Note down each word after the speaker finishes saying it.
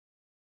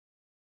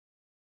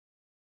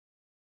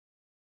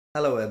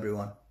Hello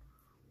everyone,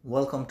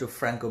 welcome to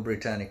Franco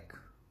Britannic.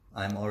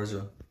 I'm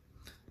Arjun,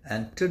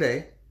 and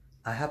today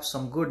I have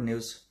some good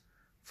news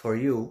for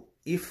you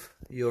if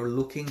you're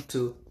looking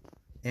to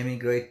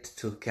emigrate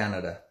to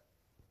Canada.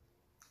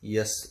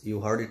 Yes, you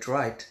heard it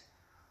right.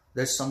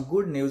 There's some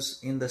good news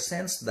in the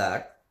sense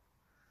that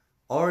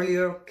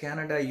earlier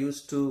Canada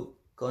used to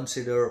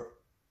consider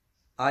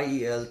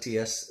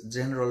IELTS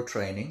general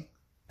training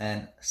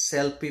and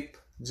CELPIP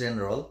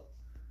general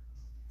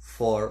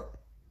for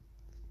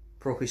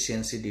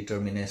proficiency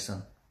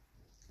determination.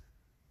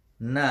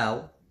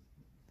 Now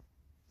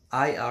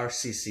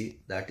IRCC,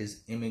 that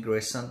is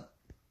Immigration,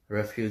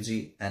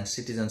 Refugee and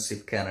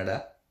Citizenship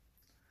Canada,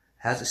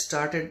 has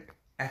started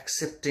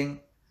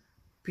accepting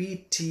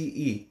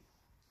PTE,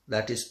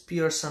 that is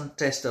Pearson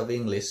Test of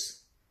English,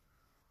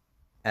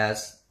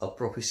 as a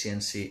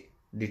proficiency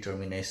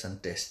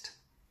determination test.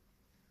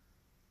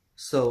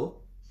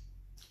 So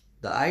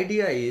the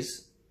idea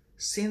is,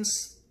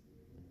 since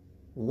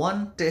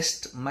one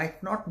test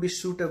might not be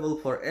suitable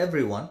for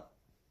everyone,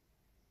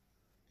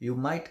 you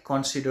might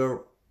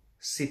consider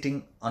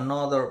sitting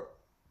another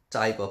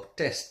type of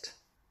test.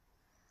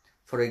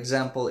 For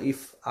example,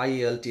 if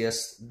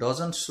IELTS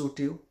doesn't suit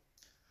you,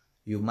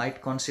 you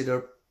might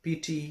consider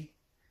PTE.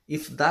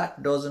 If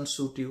that doesn't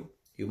suit you,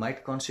 you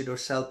might consider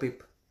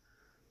CELPIP.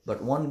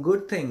 But one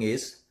good thing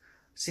is,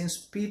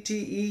 since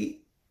PTE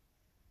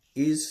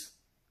is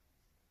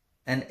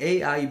an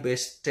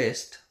AI-based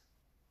test,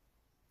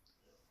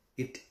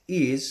 it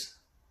is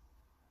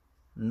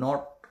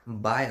not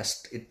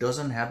biased. It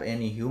doesn't have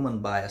any human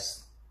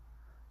bias,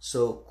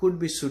 so could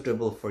be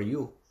suitable for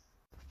you.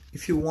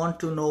 If you want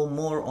to know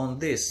more on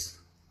this,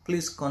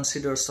 please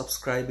consider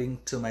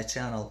subscribing to my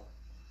channel,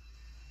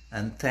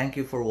 and thank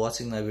you for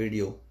watching my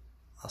video.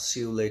 I'll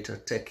see you later.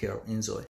 Take care. Enjoy.